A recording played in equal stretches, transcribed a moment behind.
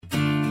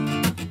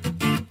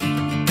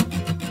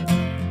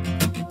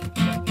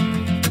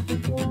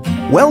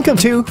Welcome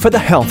to For the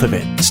Health of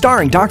It,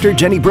 starring Dr.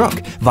 Jenny Brooke,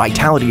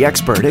 vitality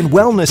expert and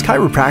wellness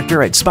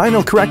chiropractor at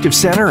Spinal Corrective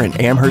Center in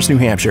Amherst, New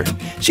Hampshire.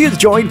 She is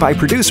joined by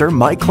producer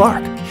Mike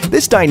Clark.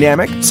 This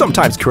dynamic,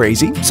 sometimes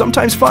crazy,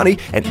 sometimes funny,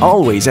 and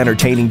always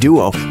entertaining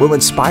duo will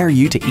inspire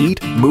you to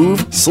eat,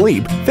 move,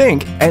 sleep,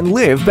 think, and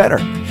live better.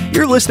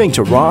 You're listening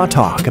to Raw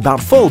Talk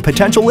about full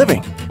potential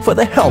living for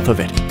the health of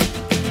it.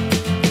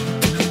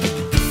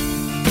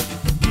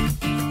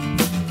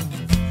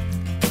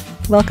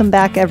 Welcome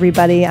back,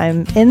 everybody.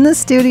 I'm in the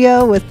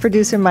studio with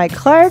producer Mike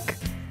Clark.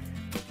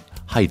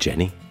 Hi,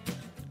 Jenny.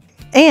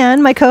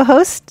 And my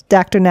co-host,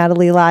 Dr.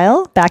 Natalie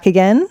Lyle, back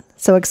again.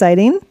 So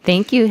exciting.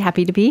 Thank you.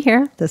 Happy to be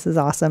here. This is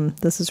awesome.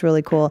 This is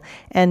really cool.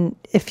 And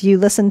if you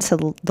listen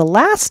to the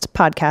last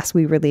podcast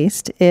we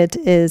released, it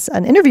is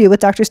an interview with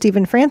Dr.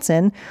 Stephen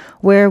Franson,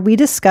 where we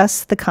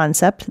discuss the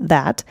concept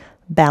that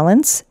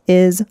balance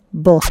is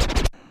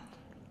bullshit.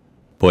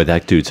 Boy,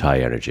 that dude's high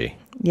energy.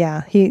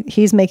 Yeah,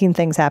 he's making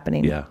things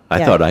happening. Yeah,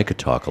 I thought I could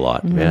talk a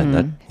lot.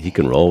 Man, he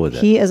can roll with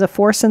it. He is a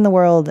force in the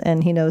world,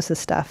 and he knows his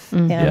stuff.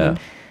 And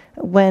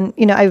when,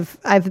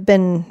 I've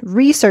been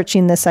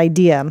researching this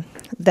idea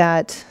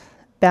that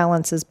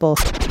balance is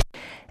bullshit.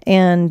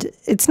 And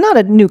it's not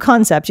a new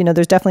concept.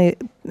 There's definitely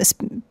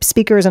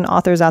speakers and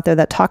authors out there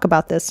that talk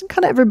about this,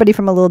 kind of everybody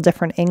from a little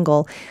different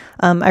angle.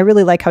 I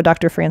really like how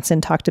Dr.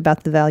 Franson talked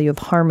about the value of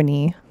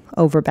harmony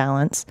over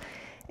balance.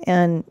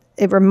 And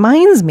it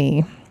reminds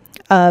me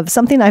of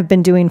something I've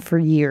been doing for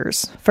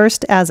years.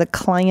 First as a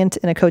client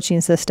in a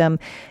coaching system,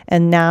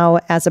 and now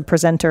as a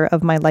presenter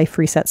of my Life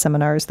Reset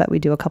seminars that we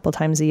do a couple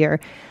times a year.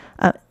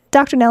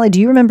 Dr. Nally,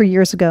 do you remember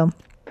years ago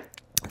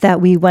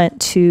that we went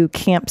to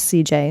Camp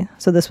CJ?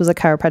 So this was a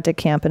chiropractic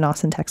camp in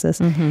Austin, Texas.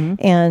 Mm-hmm.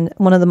 And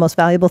one of the most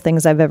valuable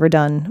things I've ever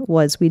done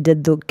was we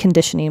did the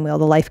conditioning wheel,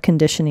 the life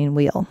conditioning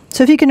wheel.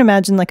 So if you can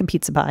imagine like a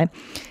pizza pie,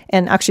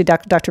 and actually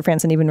Dr.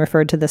 Franson even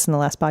referred to this in the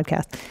last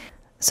podcast.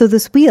 So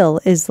this wheel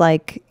is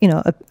like,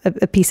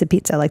 a piece of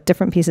pizza, like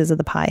different pieces of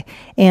the pie.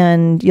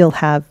 And you'll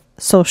have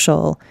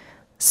social,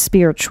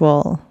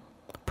 spiritual,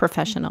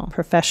 professional,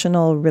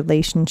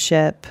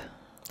 relationship,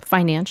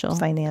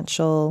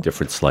 financial.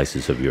 Different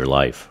slices of your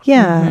life.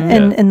 Yeah.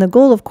 Mm-hmm. And the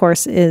goal, of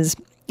course, is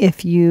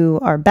if you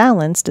are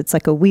balanced, it's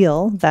like a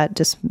wheel that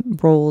just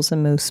rolls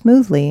and moves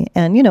smoothly.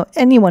 And,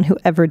 anyone who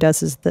ever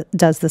does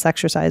this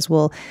exercise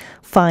will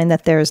find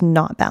that there's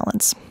not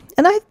balance.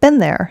 And I've been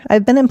there.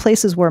 I've been in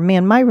places where,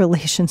 man, my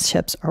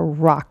relationships are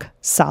rock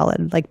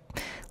solid, like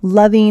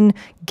loving,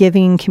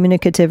 giving,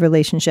 communicative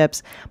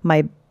relationships.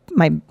 My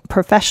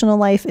professional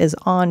life is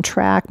on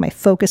track. My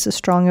focus is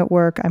strong at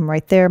work. I'm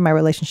right there. My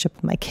relationship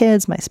with my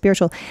kids, my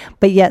spiritual,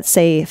 but yet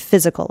say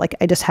physical, like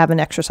I just haven't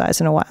exercised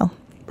in a while.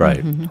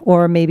 Right. Mm-hmm.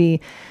 Or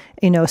maybe,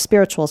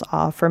 spiritual's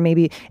off, or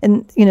maybe,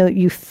 and,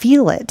 you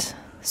feel it.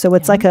 So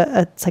it's like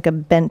a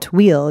bent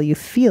wheel. You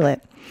feel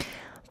it.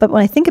 But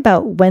when I think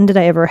about when did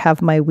I ever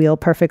have my wheel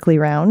perfectly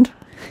round,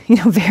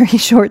 very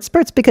short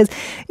spurts, because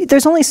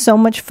there's only so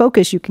much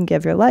focus you can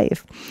give your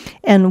life.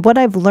 And what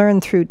I've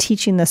learned through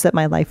teaching this at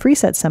my Life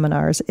Reset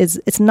seminars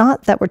is it's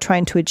not that we're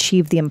trying to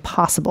achieve the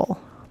impossible.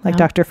 Like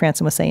Dr.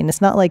 Franson was saying, it's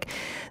not like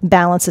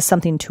balance is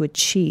something to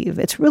achieve.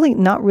 It's really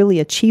not really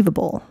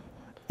achievable.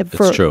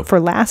 For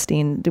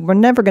lasting. We're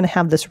never going to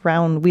have this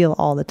round wheel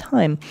all the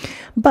time.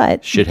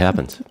 But shit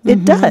happens.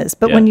 It does.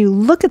 But when you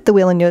look at the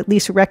wheel and you at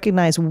least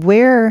recognize,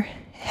 where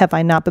have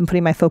I not been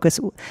putting my focus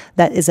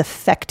that is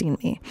affecting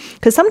me?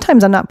 Because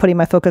sometimes I'm not putting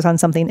my focus on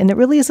something and it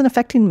really isn't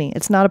affecting me.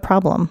 It's not a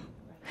problem.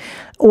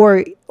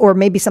 Or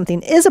maybe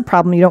something is a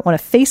problem. You don't want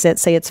to face it.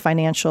 Say it's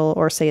financial,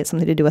 or say it's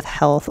something to do with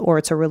health, or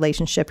it's a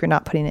relationship. You're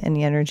not putting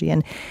any energy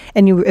in.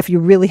 And if you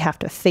really have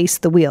to face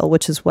the wheel,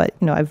 which is what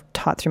I've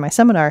taught through my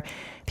seminar,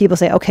 people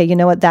say, okay, you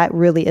know what, that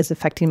really is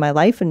affecting my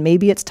life, and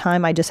maybe it's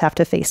time I just have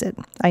to face it.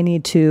 I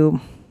need to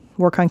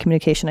work on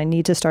communication. I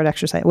need to start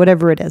exercise,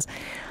 whatever it is.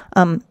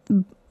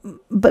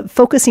 But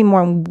focusing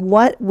more on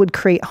what would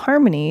create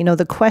harmony,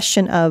 the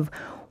question of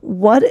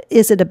what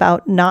is it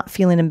about not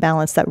feeling in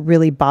balance that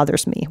really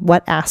bothers me?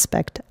 What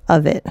aspect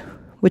of it,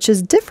 which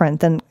is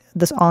different than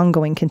this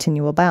ongoing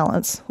continual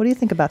balance. What do you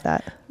think about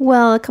that?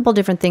 Well, a couple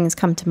different things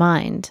come to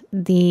mind.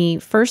 The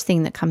first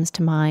thing that comes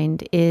to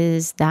mind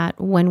is that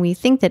when we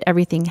think that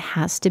everything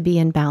has to be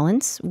in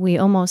balance, we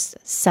almost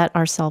set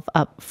ourselves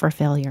up for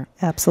failure.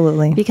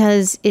 Absolutely.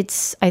 Because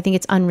I think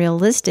it's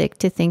unrealistic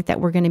to think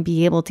that we're going to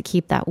be able to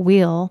keep that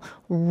wheel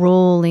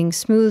rolling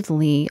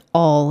smoothly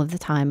all of the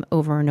time,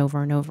 over and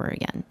over and over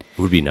again.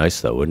 It would be nice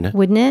though, wouldn't it?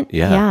 Wouldn't it?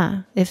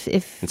 Yeah. If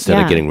Instead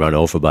of getting run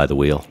over by the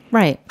wheel.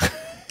 Right.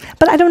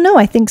 But I don't know.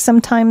 I think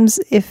sometimes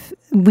if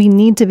we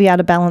need to be out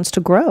of balance to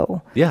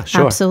grow. Yeah,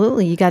 sure.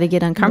 Absolutely. You got to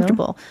get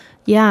uncomfortable.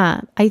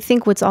 Yeah. I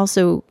think what's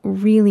also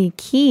really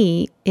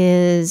key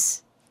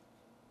is,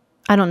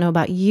 I don't know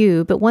about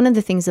you, but one of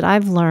the things that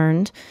I've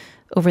learned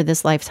over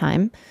this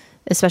lifetime,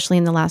 especially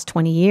in the last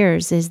 20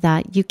 years, is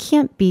that you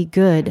can't be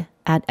good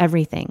at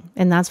everything.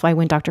 And that's why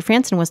when Dr.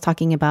 Franson was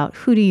talking about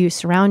who do you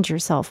surround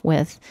yourself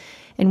with,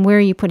 and where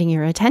are you putting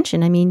your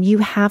attention? I mean, you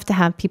have to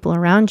have people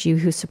around you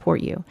who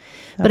support you.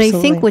 But Absolutely.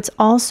 I think what's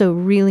also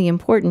really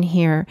important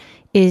here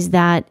is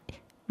that,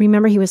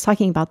 remember, he was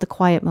talking about the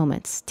quiet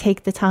moments.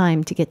 Take the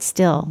time to get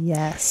still.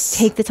 Yes.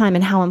 Take the time,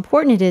 and how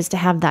important it is to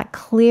have that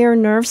clear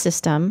nerve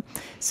system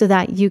so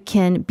that you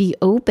can be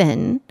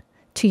open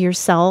to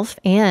yourself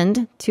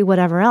and to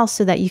whatever else,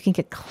 so that you can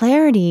get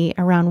clarity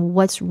around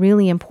what's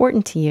really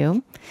important to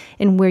you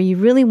and where you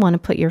really want to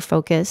put your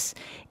focus.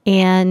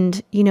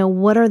 And,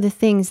 what are the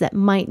things that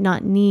might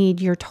not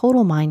need your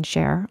total mind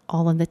share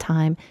all of the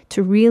time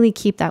to really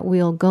keep that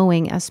wheel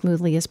going as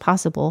smoothly as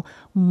possible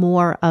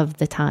more of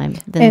the time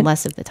than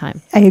less of the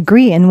time. I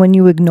agree. And when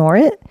you ignore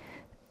it,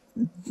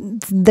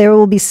 there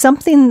will be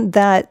something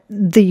that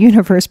the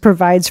universe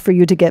provides for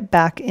you to get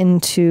back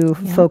into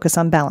focus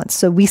on balance.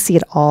 So we see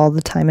it all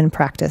the time in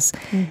practice.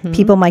 Mm-hmm.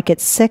 People might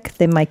get sick.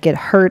 They might get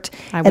hurt.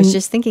 I was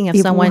just thinking of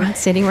someone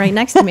sitting right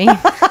next to me.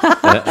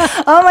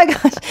 Oh my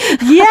gosh.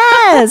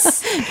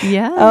 Yes.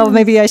 Yeah. Oh,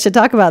 maybe I should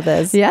talk about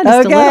this. Yeah.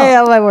 Okay.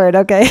 Oh my word.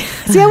 Okay.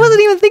 See, I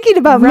wasn't even thinking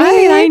about me.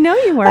 Right. I know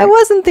you weren't. I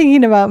wasn't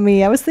thinking about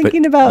me. I was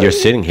thinking about... You're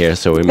sitting here,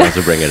 so we might as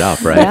well bring it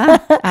up, right?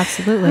 Yeah,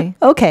 absolutely.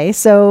 Okay.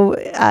 So,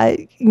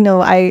 I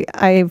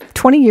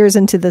 20 years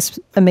into this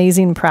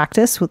amazing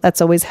practice that's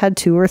always had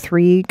 2 or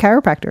 3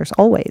 chiropractors,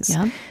 always.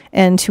 Yeah.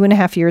 And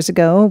 2.5 years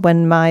ago,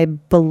 when my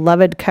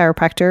beloved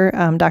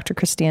chiropractor, Dr.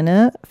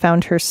 Christina,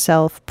 found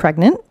herself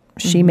pregnant,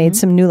 she made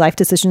some new life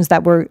decisions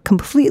that were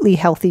completely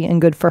healthy and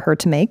good for her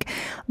to make,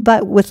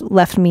 but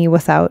left me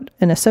without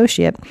an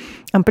associate,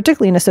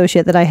 particularly an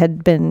associate that I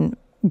had been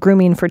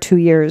grooming for 2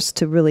 years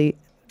to really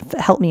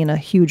help me in a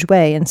huge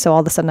way. And so all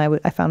of a sudden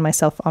I found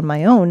myself on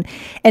my own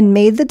and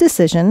made the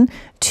decision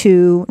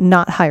to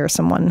not hire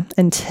someone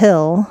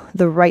until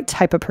the right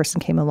type of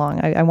person came along.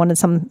 I wanted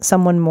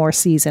someone more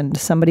seasoned,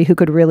 somebody who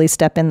could really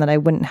step in that I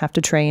wouldn't have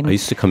to train. I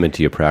used to come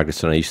into your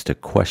practice and I used to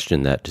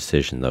question that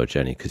decision though,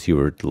 Jenny, because you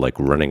were like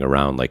running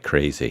around like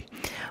crazy.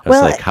 I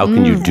was like, how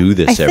can you do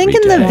this every day? I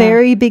think in the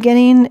very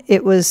beginning,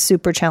 it was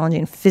super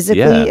challenging.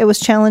 Physically, it was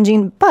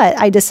challenging, but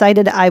I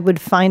decided I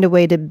would find a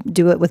way to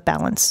do it with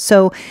balance.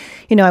 So,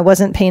 I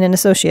wasn't paying an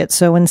associate.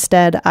 So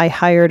instead, I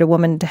hired a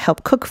woman to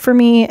help cook for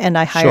me, and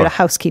I hired a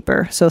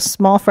housekeeper. So a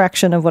small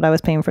fraction of what I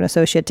was paying for an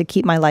associate to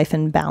keep my life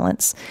in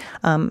balance.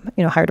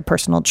 Hired a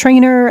personal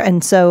trainer.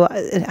 And so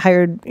I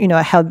hired,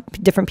 I had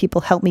different people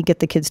help me get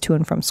the kids to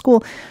and from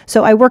school.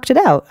 So I worked it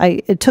out.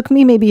 It took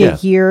me maybe a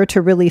year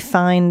to really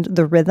find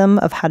the rhythm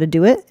of how to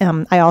do it.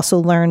 I also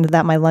learned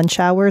that my lunch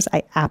hours,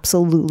 I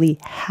absolutely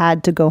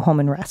had to go home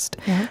and rest.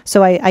 Yeah.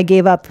 So I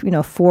gave up,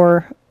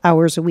 4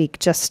 hours a week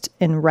just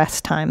in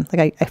rest time.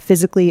 Like I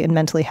physically and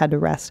mentally had to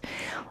rest.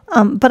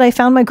 But I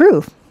found my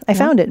groove. I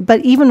found it.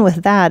 But even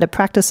with that, a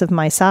practice of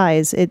my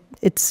size,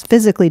 it's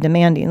physically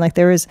demanding. Like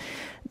there is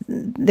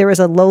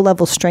a low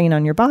level strain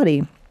on your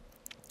body.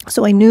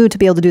 So I knew to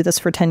be able to do this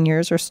for 10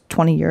 years or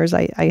 20 years,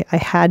 I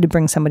had to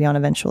bring somebody on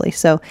eventually.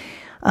 So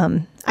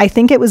I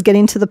think it was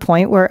getting to the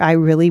point where I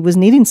really was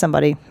needing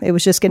somebody. It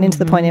was just getting to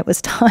the point it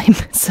was time.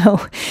 So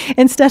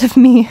instead of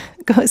me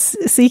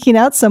seeking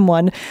out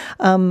someone,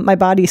 my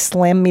body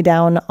slammed me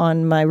down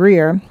on my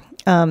rear.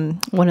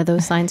 One of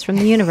those signs from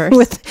the universe.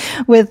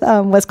 with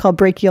what's called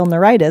brachial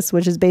neuritis,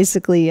 which is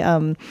basically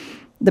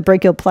the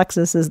brachial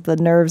plexus is the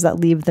nerves that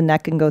leave the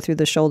neck and go through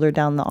the shoulder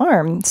down the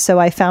arm. So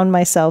I found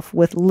myself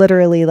with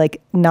literally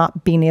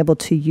not being able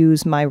to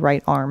use my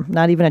right arm.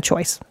 Not even a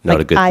choice. Not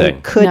a good thing.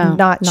 I could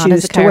not choose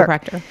as a to work.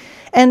 chiropractor.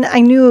 And I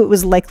knew it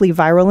was likely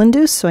viral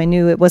induced, so I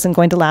knew it wasn't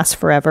going to last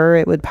forever.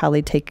 It would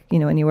probably take,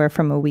 anywhere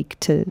from a week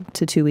to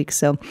 2 weeks.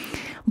 So,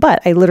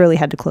 but I literally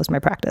had to close my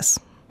practice.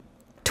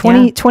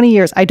 20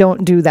 years, I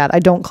don't do that. I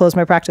don't close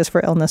my practice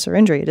for illness or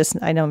injury.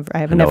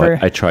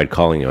 I tried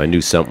calling you. I knew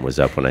something was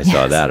up when I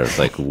saw that. I was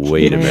like,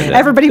 wait a minute.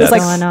 Everybody was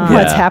like,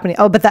 what's happening?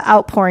 Oh, but the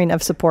outpouring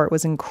of support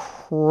was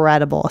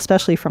incredible,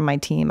 especially from my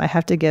team. I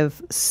have to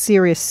give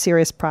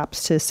serious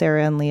props to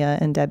Sarah and Leah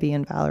and Debbie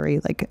and Valerie.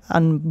 Like,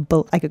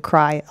 I could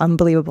cry.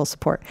 Unbelievable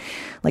support.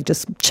 Like,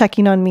 just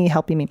checking on me,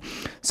 helping me.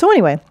 So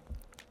anyway,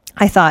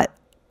 I thought,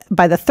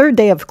 by the third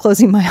day of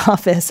closing my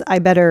office, I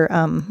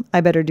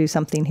better do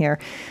something here.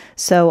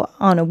 So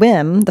on a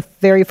whim, the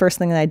very first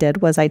thing that I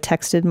did was I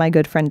texted my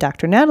good friend,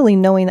 Dr. Natalie,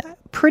 knowing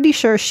pretty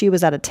sure she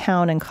was at a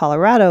town in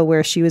Colorado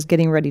where she was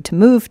getting ready to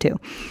move to,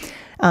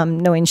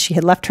 knowing she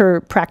had left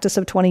her practice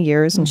of 20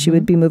 years and she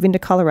would be moving to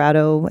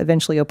Colorado,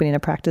 eventually opening a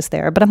practice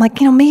there. But I'm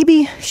like,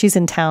 maybe she's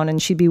in town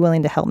and she'd be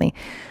willing to help me.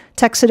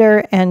 Texted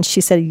her and she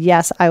said,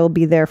 yes, I will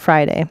be there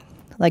Friday.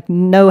 Like,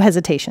 no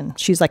hesitation.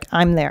 She's like,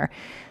 I'm there.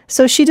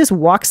 So she just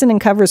walks in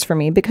and covers for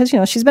me because,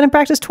 she's been in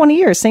practice 20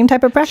 years, same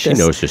type of practice.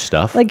 She knows her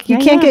stuff. Like, you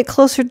can't get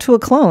closer to a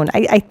clone.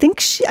 I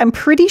think I'm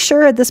pretty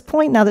sure at this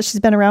point, now that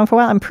she's been around for a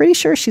while, I'm pretty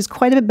sure she's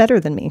quite a bit better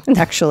than me,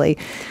 actually.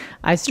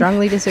 I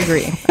strongly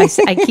disagree.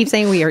 I keep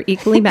saying we are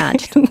equally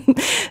matched.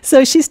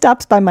 So she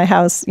stops by my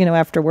house,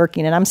 after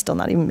working, and I'm still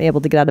not even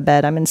able to get out of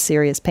bed. I'm in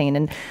serious pain.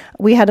 And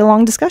we had a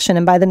long discussion.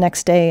 And by the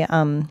next day,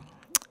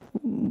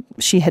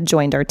 she had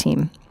joined our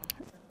team.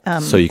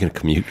 So you can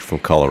commute from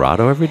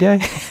Colorado every day?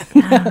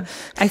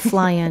 I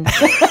fly in.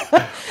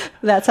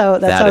 That's how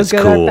good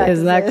cool. our practice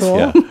Is that cool?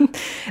 Yeah.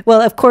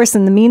 Well, of course,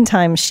 in the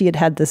meantime, she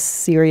had this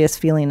serious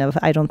feeling of,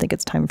 I don't think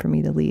it's time for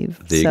me to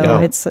leave. There you go.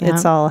 It's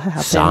all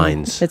happened.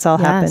 Signs. It's all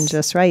happened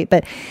just right.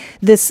 But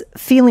this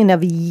feeling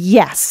of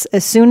yes,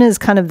 as soon as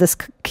kind of this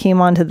came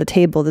onto the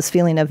table, this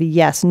feeling of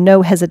yes,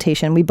 no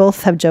hesitation. We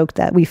both have joked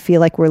that we feel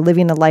like we're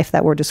living a life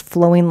that we're just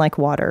flowing like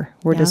water.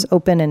 We're just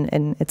open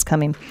and it's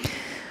coming.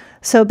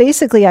 So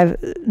basically, I've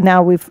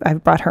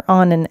brought her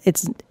on, and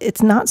it's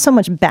not so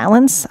much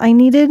balance I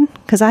needed,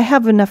 because I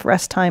have enough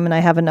rest time and I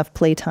have enough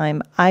play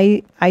time.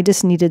 I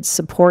just needed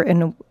support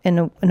in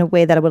a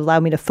way that would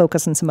allow me to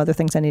focus on some other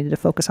things I needed to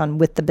focus on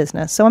with the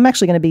business. So I'm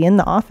actually going to be in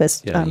the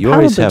office. Yeah, you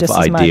always have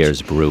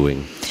ideas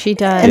brewing. She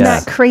does. And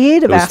that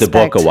creative aspect. It was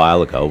the book a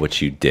while ago,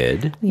 which you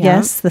did. Yeah.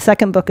 Yes, the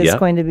second book is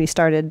going to be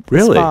started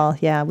this fall.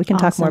 Yeah, we can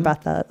talk more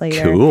about that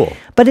later. Cool.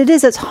 But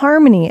it's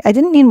harmony. I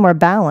didn't need more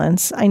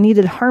balance. I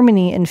needed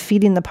harmony and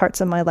feeding the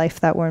parts of my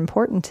life that were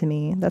important to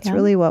me. That's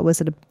really what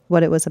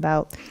it was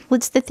about. Well,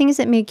 it's the things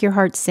that make your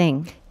heart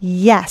sing.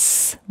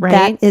 Yes,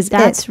 right.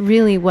 That's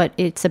really what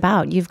it's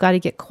about. You've got to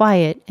get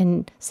quiet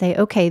and say,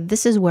 okay,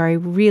 this is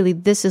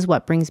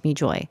what brings me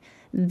joy.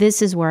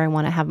 This is where I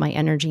want to have my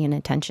energy and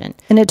attention.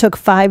 And it took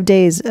 5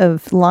 days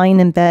of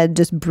lying in bed,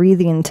 just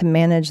breathing to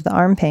manage the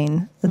arm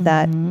pain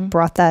that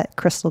brought that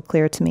crystal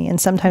clear to me. And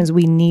sometimes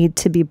we need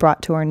to be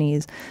brought to our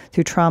knees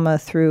through trauma,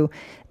 through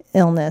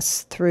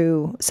illness,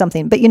 through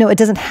something. But it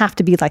doesn't have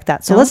to be like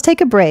that. So let's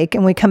take a break,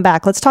 and we come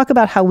back. Let's talk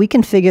about how we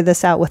can figure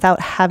this out without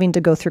having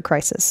to go through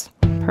crisis.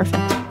 Perfect.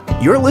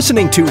 You're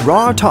listening to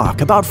Raw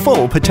Talk about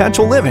full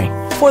potential living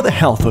for the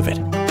health of it.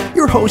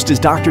 Your host is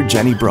Dr.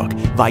 Jenny Brook,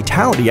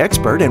 vitality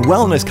expert and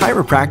wellness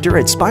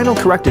chiropractor at Spinal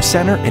Corrective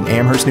Center in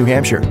Amherst, New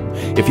Hampshire.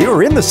 If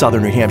you're in the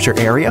southern New Hampshire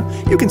area,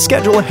 you can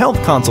schedule a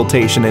health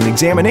consultation and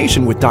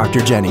examination with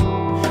Dr. Jenny.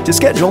 To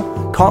schedule,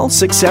 call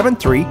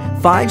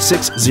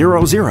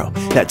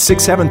 673-5600. That's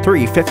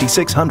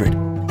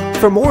 673-5600.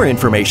 For more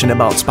information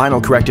about Spinal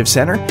Corrective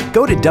Center,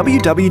 go to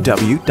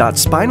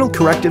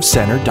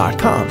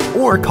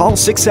www.spinalcorrectivecenter.com or call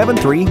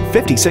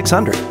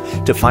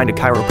 673-5600. To find a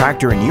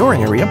chiropractor in your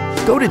area,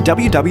 go to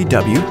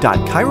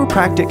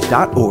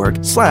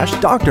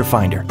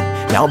www.chiropractic.org/doctorfinder.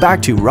 Now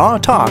back to Raw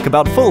Talk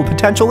about full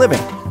potential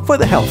living for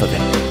the health of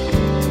it.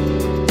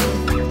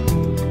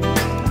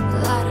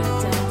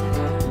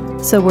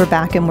 So we're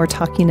back, and we're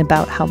talking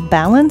about how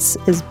balance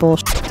is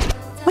bullshit.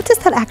 What does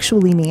that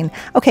actually mean?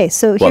 Okay,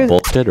 so here's... What,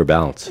 bullshit or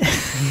balance?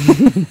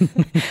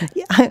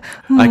 I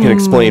can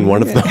explain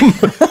one of them.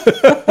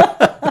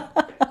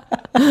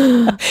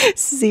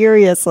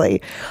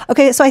 Seriously.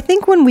 Okay, so I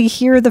think when we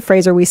hear the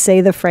phrase, or we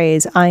say the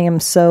phrase, I am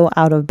so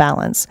out of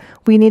balance,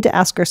 we need to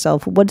ask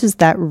ourselves, what does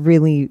that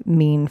really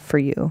mean for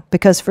you?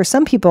 Because for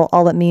some people,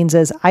 all it means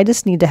is, I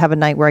just need to have a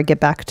night where I get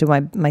back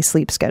to my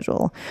sleep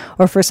schedule.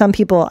 Or for some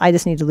people, I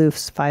just need to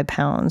lose 5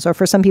 pounds. Or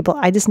for some people,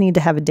 I just need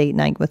to have a date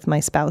night with my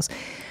spouse.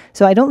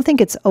 So I don't think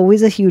it's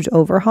always a huge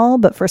overhaul,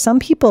 but for some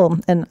people,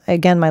 and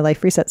again, my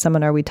Life Reset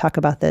seminar, we talk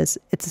about this,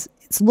 it's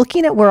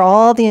looking at where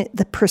all the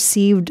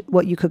perceived,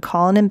 what you could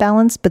call an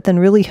imbalance, but then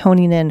really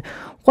honing in,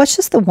 what's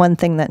just the one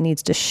thing that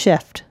needs to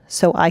shift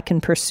so I can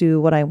pursue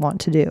what I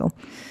want to do?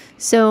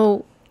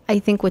 So I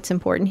think what's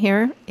important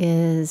here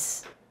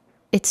is,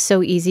 it's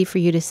so easy for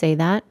you to say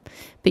that,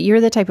 but you're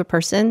the type of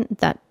person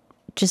that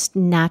just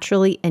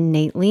naturally,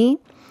 innately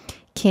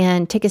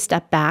can take a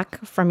step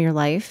back from your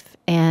life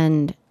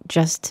and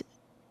just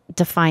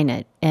define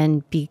it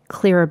and be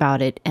clear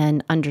about it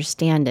and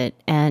understand it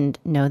and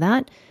know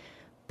that.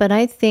 But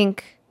I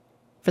think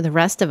for the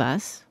rest of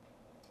us,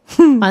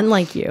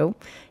 unlike you,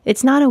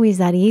 it's not always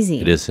that easy.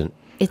 It isn't.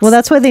 Well,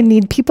 that's why they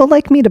need people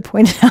like me to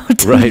point it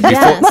out. Right,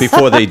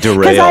 before they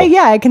derail. Because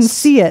I can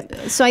see it.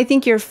 So I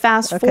think you're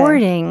fast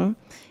forwarding,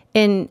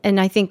 and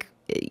I think,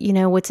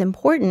 what's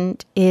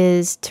important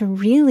is to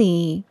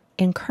really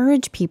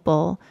encourage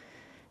people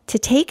to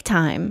take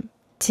time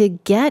to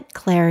get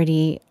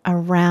clarity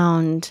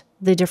around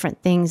the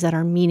different things that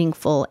are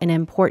meaningful and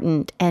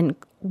important, and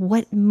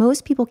what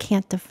most people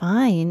can't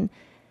define,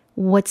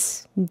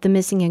 what's the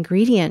missing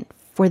ingredient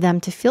for them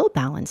to feel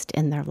balanced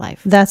in their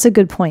life. That's a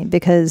good point,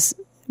 because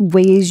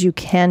ways you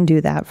can do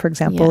that, for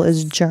example,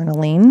 is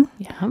journaling,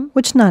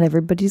 which not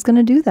everybody's going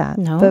to do that.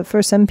 No. But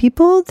for some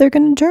people, they're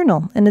going to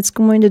journal, and it's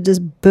going to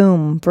just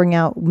bring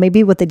out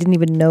maybe what they didn't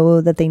even know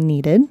that they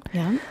needed.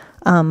 Yeah.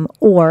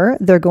 Or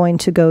they're going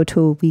to go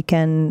to a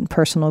weekend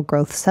personal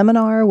growth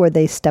seminar where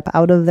they step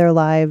out of their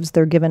lives.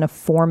 They're given a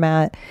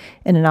format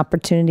and an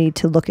opportunity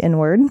to look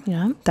inward.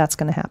 Yeah. That's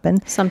going to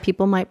happen. Some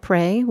people might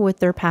pray with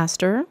their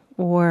pastor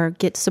or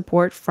get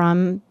support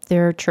from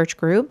their church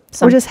group.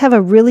 Or just have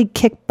a really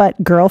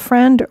kick-butt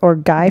girlfriend or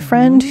guy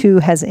friend who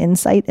has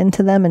insight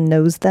into them and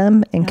knows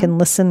them and can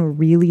listen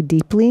really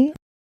deeply.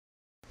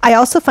 I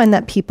also find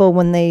that people,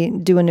 when they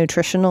do a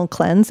nutritional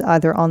cleanse,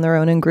 either on their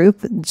own in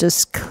group,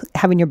 just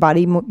having your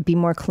body be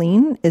more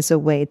clean is a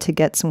way to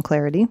get some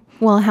clarity.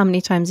 Well, how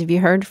many times have you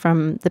heard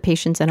from the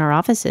patients in our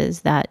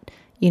offices that,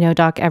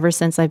 doc, ever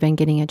since I've been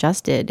getting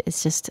adjusted,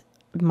 it's just,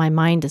 my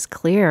mind is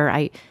clear.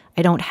 I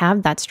don't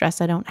have that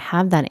stress. I don't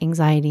have that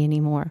anxiety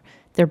anymore.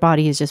 Their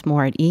body is just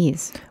more at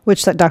ease.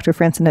 Which Dr.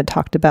 Franson had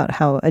talked about,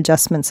 how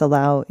adjustments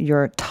allow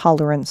your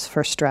tolerance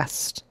for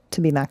stress to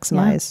be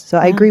maximized. Yeah. So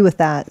I agree with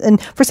that.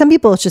 And for some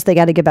people, it's just they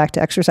got to get back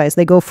to exercise.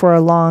 They go for a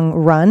long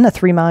run, a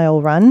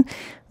 3-mile run.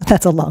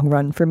 That's a long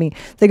run for me.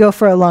 They go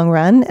for a long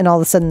run and all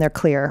of a sudden they're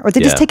clear. Or they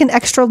just take an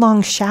extra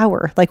long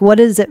shower. Like, what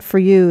is it for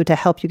you to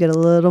help you get a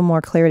little more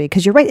clarity?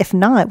 Because you're right. If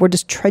not, we're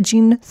just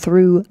trudging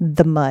through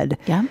the mud,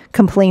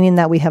 complaining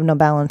that we have no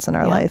balance in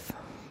our life.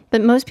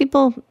 But most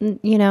people,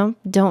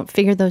 don't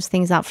figure those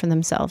things out for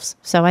themselves.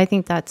 So I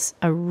think that's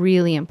a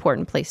really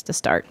important place to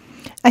start.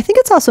 I think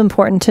it's also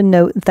important to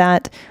note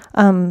that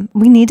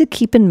we need to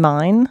keep in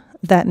mind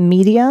that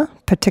media,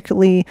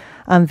 particularly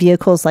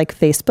vehicles like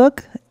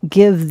Facebook,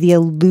 give the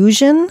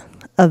illusion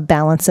of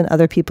balance in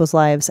other people's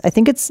lives. I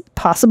think it's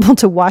possible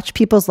to watch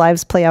people's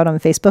lives play out on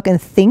Facebook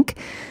and think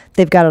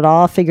they've got it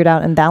all figured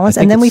out and balanced,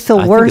 and then we feel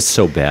worse. I think it's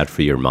so bad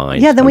for your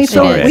mind. Yeah, then we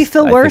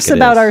feel worse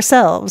about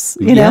ourselves.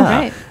 You know,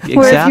 right? Exactly.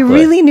 Where if you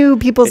really knew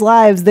people's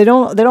lives, they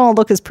don't all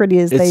look as pretty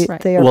as they are.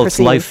 Well, perceived. it's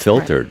life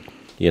filtered.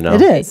 It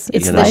is.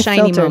 It's the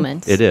shiny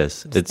moments. It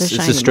is. It's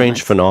a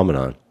strange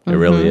phenomenon. It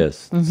really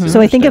is.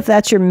 So I think if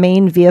that's your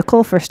main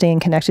vehicle for staying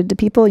connected to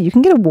people, you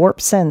can get a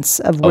warped sense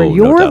of where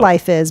your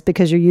life is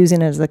because you're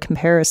using it as a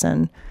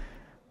comparison.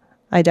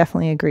 I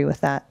definitely agree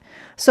with that.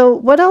 So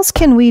what else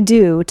can we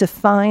do to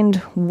find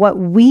what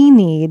we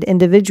need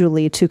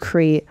individually to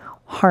create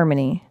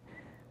harmony?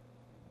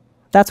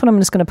 That's what I'm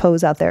just going to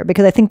pose out there,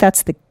 because I think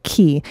that's the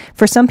key.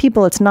 For some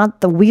people, it's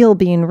not the wheel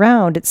being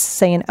round. It's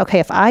saying, okay,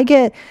 if I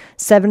get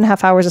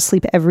 7.5 hours of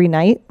sleep every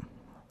night,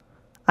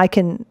 I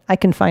can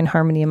find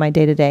harmony in my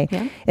day to day.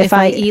 If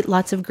I eat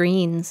lots of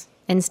greens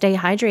and stay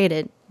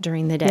hydrated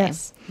during the day,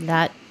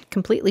 that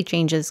completely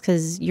changes,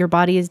 because your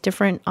body is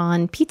different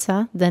on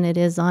pizza than it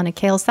is on a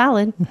kale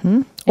salad.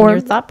 And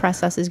your thought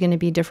process is going to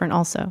be different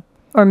also.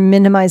 Or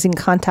minimizing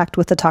contact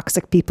with the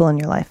toxic people in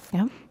your life.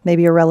 Yeah.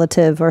 Maybe a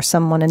relative or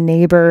someone, a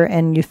neighbor,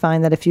 and you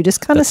find that if you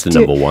just kind of steer, the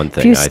number one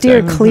thing, if you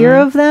steer clear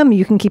of them,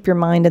 you can keep your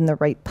mind in the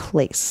right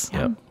place.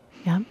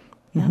 Yeah.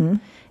 And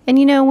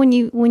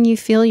when you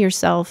feel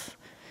yourself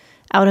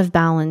out of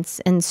balance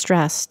and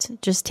stressed,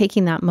 just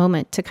taking that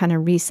moment to kind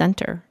of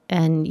recenter.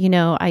 And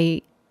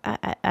I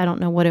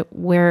don't know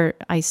where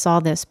I saw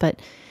this,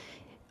 but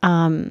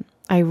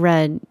I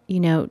read,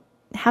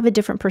 have a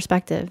different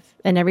perspective.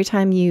 And every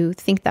time you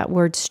think that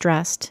word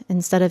stressed,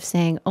 instead of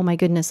saying, oh my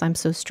goodness, I'm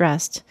so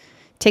stressed,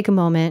 take a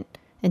moment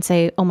and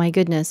say, oh my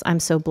goodness, I'm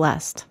so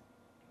blessed.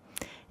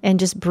 And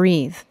just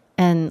breathe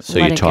and so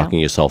you're talking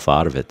yourself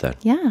out of it then.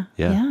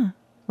 Yeah.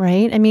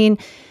 Right. I mean,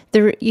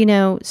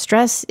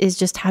 stress is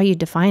just how you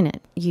define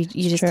it. You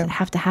just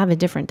have to have a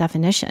different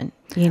definition,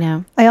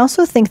 I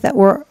also think that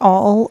we're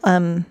all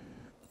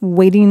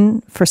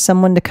waiting for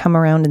someone to come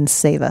around and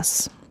save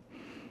us.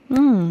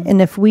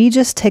 And if we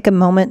just take a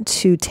moment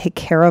to take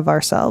care of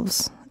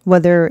ourselves,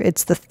 whether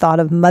it's the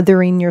thought of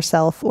mothering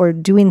yourself or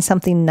doing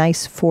something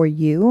nice for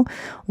you,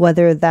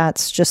 whether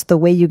that's just the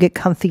way you get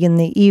comfy in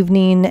the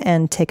evening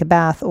and take a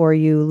bath, or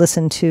you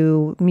listen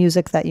to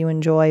music that you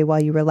enjoy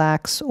while you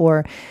relax,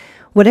 or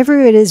whatever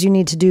it is you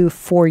need to do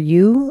for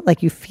you,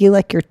 like you feel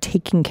like you're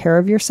taking care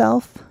of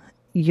yourself,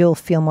 you'll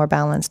feel more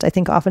balanced. I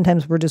think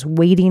oftentimes we're just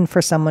waiting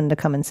for someone to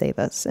come and save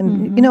us.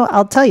 And,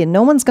 I'll tell you,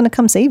 no one's going to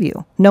come save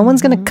you. No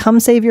one's going to come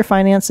save your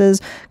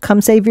finances, come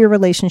save your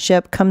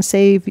relationship, come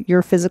save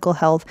your physical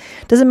health.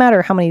 Doesn't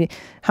matter how many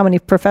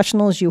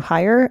professionals you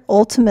hire.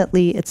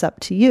 Ultimately, it's up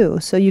to you.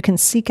 So you can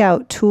seek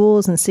out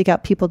tools and seek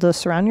out people to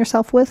surround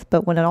yourself with.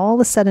 But when it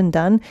all is said and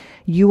done,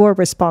 you are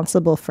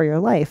responsible for your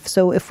life.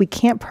 So if we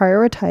can't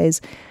prioritize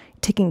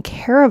taking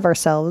care of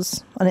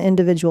ourselves on an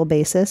individual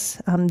basis,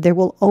 there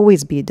will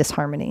always be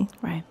disharmony.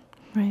 Right.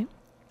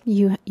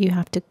 You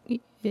have to,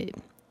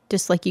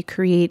 just like you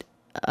create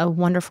a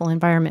wonderful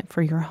environment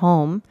for your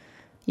home,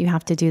 you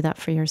have to do that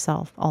for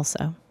yourself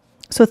also.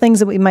 So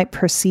things that we might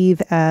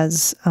perceive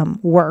as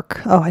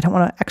work. Oh, I don't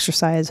want to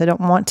exercise. I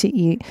don't want to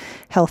eat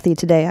healthy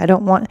today.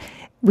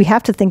 We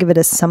have to think of it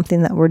as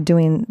something that we're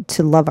doing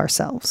to love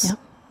ourselves.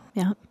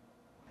 Yeah.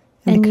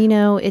 And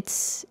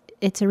it's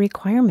a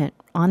requirement,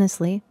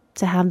 honestly,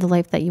 to have the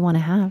life that you want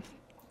to have.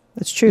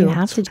 That's true. You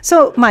have to.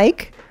 So,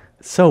 Mike.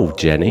 So,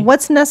 Jenny.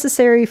 What's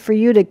necessary for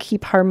you to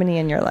keep harmony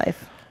in your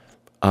life?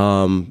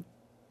 I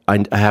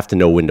have to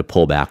know when to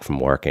pull back from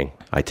working.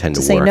 I tend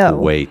to work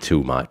way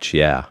too much.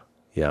 Yeah.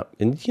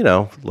 And,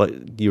 like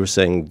you were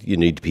saying, you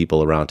need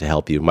people around to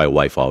help you. My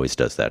wife always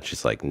does that.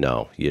 She's like,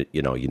 no, you're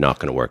not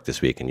going to work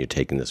this week, and you're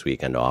taking this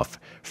weekend off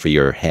for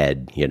your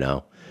head,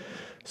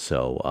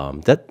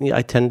 So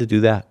I tend to do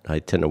that. I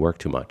tend to work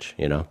too much,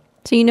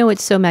 So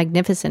what's so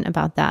magnificent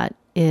about that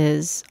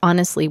is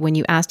honestly, when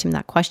you asked him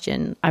that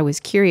question, I was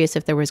curious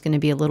if there was going to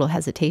be a little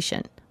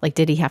hesitation. Like,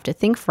 did he have to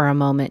think for a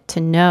moment to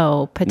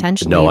know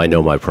potentially? No, I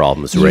know my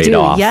problems right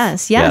off.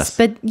 Yes.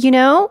 But,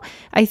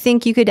 I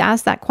think you could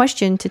ask that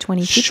question to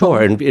 20 people.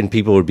 Sure. And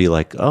people would be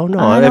like, oh,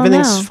 no,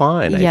 everything's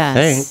fine, I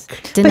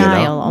think.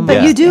 Denial almost.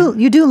 But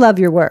you do love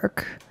your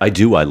work. I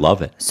do. I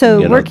love it.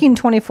 So working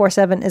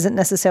 24/7 isn't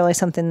necessarily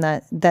something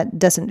that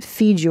doesn't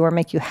feed you or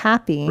make you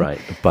happy.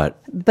 Right.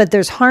 But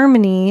there's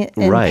harmony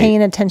in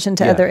paying attention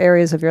to other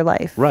areas of your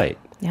life. Right.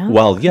 Yeah.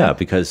 Well,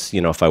 because,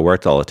 if I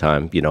worked all the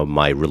time,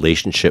 my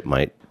relationship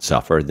might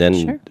suffer.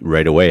 Then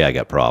right away I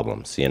got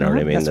problems. You know what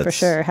I mean? That's for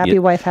sure. Happy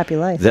wife, happy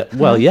life.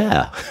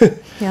 Yeah.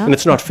 And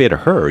it's not fair to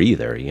her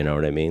either. You know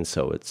what I mean?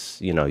 So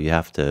it's, you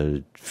have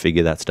to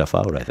figure that stuff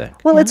out, I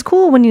think. Well, it's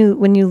cool when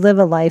you live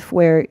a life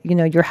where,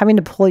 you're having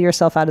to pull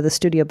yourself out of the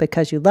studio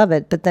because you love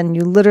it, but then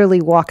you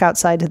literally walk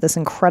outside to this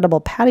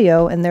incredible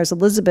patio and there's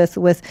Elizabeth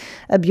with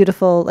a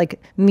beautiful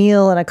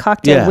meal and a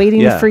cocktail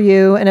waiting for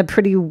you and a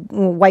pretty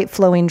white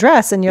flowing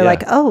dress. And you're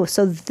like, oh,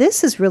 so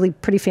this is really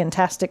pretty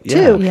fantastic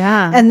too.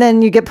 Yeah. And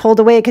then you get pulled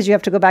away because you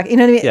have to go back. You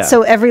know what I mean? Yeah.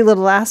 So every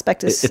little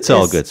aspect is... It's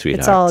all good, sweetheart.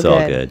 It's all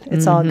good.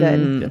 It's all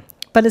good. Yeah.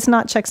 But it's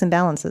not checks and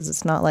balances.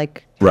 It's not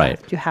like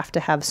you have to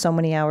have so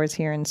many hours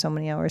here and so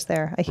many hours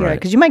there. I hear it.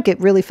 Because you might get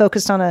really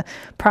focused on a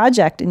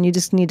project and you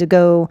just need to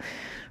go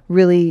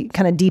really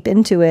kind of deep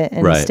into it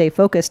and stay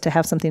focused to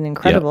have something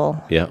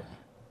incredible. Yeah.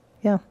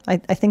 Yeah. I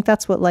think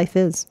that's what life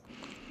is.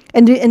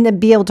 And to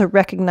be able to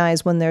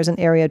recognize when there's an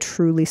area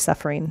truly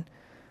suffering.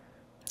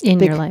 In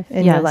your life.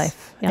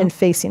 And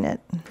facing it.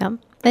 Yep.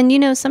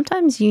 And,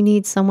 sometimes you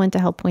need someone to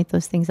help point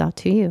those things out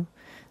to you.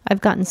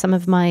 I've gotten some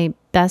of my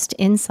best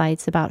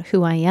insights about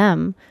who I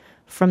am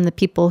from the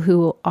people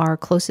who are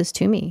closest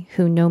to me,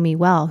 who know me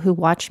well, who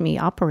watch me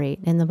operate.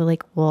 And they'll be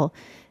like, well,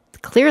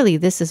 clearly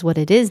this is what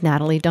it is,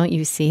 Natalie. Don't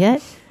you see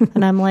it?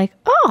 And I'm like,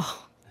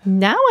 oh,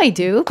 now I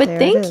do. But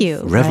thank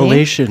you.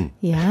 Revelation. Right?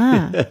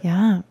 Yeah.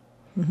 Yeah.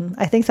 Mm-hmm.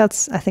 I think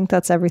that's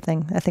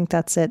everything. I think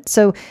that's it.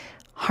 So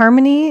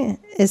harmony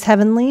is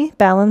heavenly.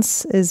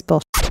 Balance is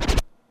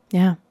bullshit.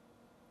 Yeah.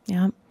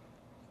 Yeah.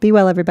 Be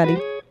well, everybody.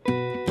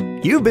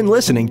 You've been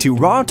listening to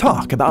Raw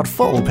Talk about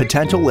full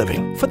potential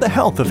living for the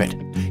health of it.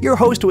 Your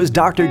host was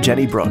Dr.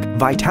 Jenny Brook,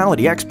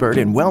 vitality expert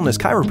and wellness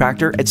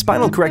chiropractor at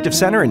Spinal Corrective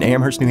Center in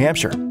Amherst, New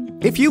Hampshire.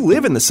 If you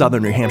live in the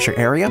southern New Hampshire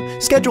area,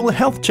 schedule a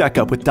health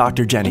checkup with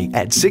Dr. Jenny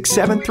at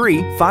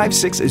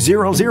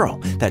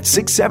 673-5600. That's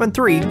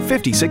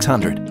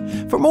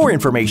 673-5600. For more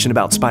information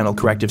about Spinal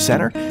Corrective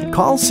Center,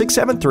 call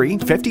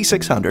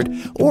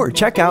 673-5600 or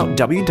check out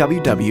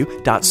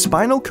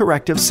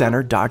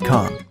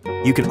www.spinalcorrectivecenter.com.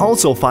 You can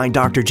also find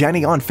Dr.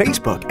 Jenny on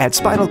Facebook at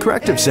Spinal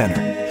Corrective Center.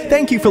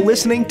 Thank you for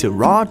listening to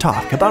Raw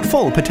Talk about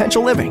full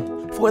potential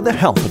living for the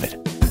health of it.